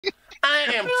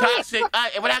I am toxic.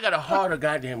 But I got a heart of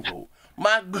goddamn gold.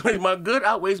 My good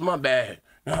outweighs my bad.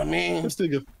 You know what I mean? This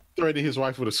nigga threatened his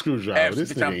wife with a screwdriver.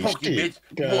 This nigga ain't punk you, shit.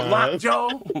 bitch. You want lockjaw?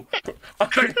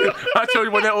 I told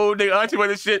you when that old nigga, auntie, when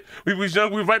this shit, we was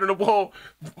young, we was right on the wall.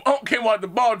 Unc came out the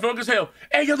bar drunk as hell.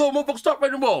 Hey, you little motherfucker, stop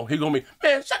right on the wall. He gonna be,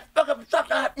 man, shut the fuck up and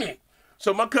stop at me.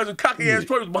 So my cousin cocky ass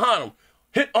Troy was behind him.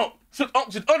 Hit Unc, took Unc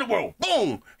to the underworld.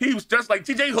 Boom! He was just like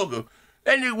TJ Hooker.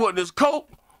 That nigga was in his coat,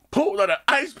 pulled out an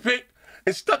ice pick,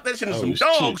 and stuck that shit in some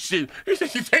dog shit. He said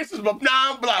she takes us about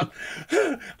 9 blocks.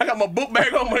 I got my book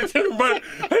bag on when I tell him running.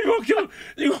 You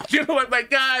gonna kill him like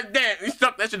God damn. He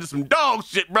stuck that shit in some dog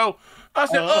shit, bro. I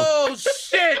said, oh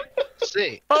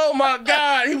shit. Oh my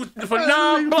God. He was for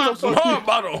 9 blocks, some hard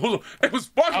bottle. It was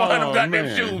sparks behind them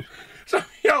goddamn shoes. So,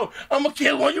 yo, I'm gonna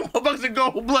kill one of you motherfuckers in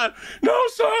cold blood. No,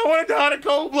 sir, I want to die in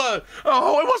cold blood.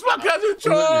 Oh, it was my cousin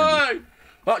Troy.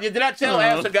 Oh, yeah, did I tell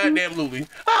Ass goddamn Louie?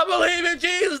 I believe in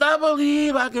Jesus. I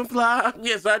believe I can fly.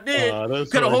 Yes, I did.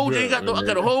 Got a whole J got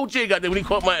a whole J got there when he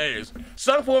caught my ass.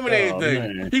 Son for him and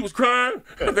everything. Man. He was crying.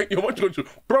 I think, yo, what you do?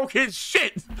 Broke his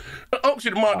shit. Unc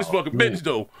should have marked this fucking bitch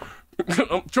though.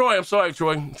 Troy, I'm sorry,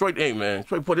 Troy. Troy, hey man,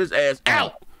 Troy put his ass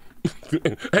out.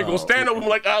 Ain't gonna stand over him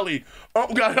like Ali.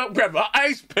 Unc got up, grabbed an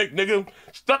ice pick, nigga.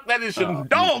 Stuck that in some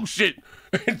dog shit.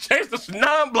 And chased us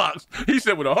 9 blocks. He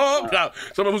said with a hard clout.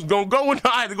 Someone was gonna go in.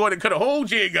 I had to go ahead and cut a whole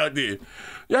jig out there.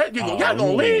 Y'all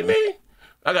gonna leave me?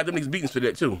 I got them niggas beatings for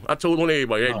that too. I told on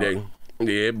everybody every day.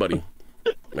 Yeah, buddy.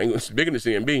 It's bigger than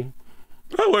CMB.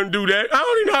 I wouldn't do that. I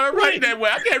don't even know how to write that way.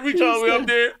 I can't reach all the way up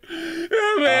there.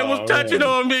 That man was touching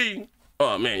on me.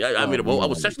 Oh man, I made a bowl. I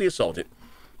was sexually assaulted,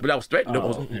 but I was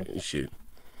threatened. Shit.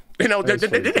 You know, they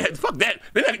had, fuck that.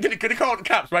 They called the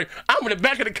cops, right? I'm in the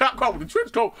back of the cop car with the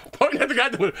trench coat, pointing at the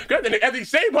guy. After he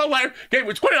saved my life, gave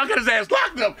me 20, I got his ass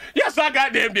locked up. Yes, I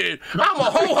goddamn did. I'm a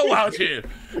ho-ho out here.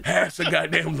 That's a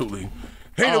goddamn Louie.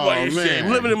 Ain't nobody shit.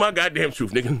 Living in my goddamn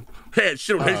truth, nigga. Had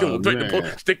shit on his threaten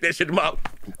to stick that shit in my mouth.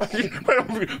 You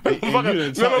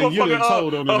done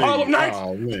told on the Harlem Nights.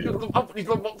 Goddamn,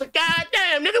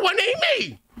 nigga, wasn't even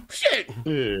me. Shit.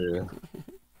 Yeah.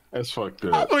 That's fucked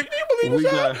up. You believe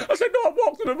that? I said, no, I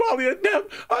walked through the valley of death.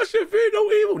 I said, fear no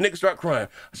evil. Niggas start crying.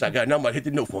 I said, I got nothing. I hit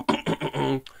the note for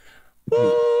him.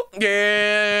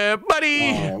 Yeah,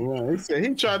 buddy. He said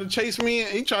he tried to chase me.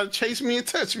 He tried to chase me and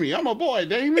touch me. I'm a boy,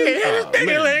 Damon. Yeah, this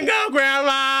nigga let go,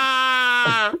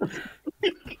 grandma.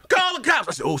 Call the cops.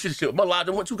 I said, oh shit, my life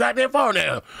went too goddamn far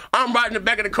now. I'm riding in the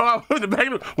back of the car with a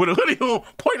hoodie on,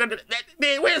 pointing at that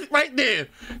man. Where's it? Right there?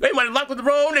 They might have locked with the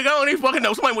wrong nigga. I don't even fucking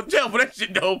know. Somebody went to jail for that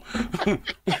shit though.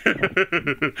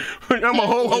 I'm a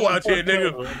ho out here,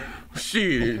 nigga.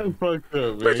 Shit. Fucked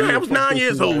up, man. I was 9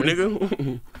 years old,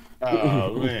 nigga.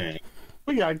 Oh man,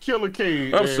 we got Killer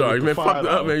K. I'm sorry, man. Fuck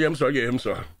up, man. Yeah, I'm sorry. Yeah, I'm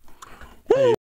sorry. Woo.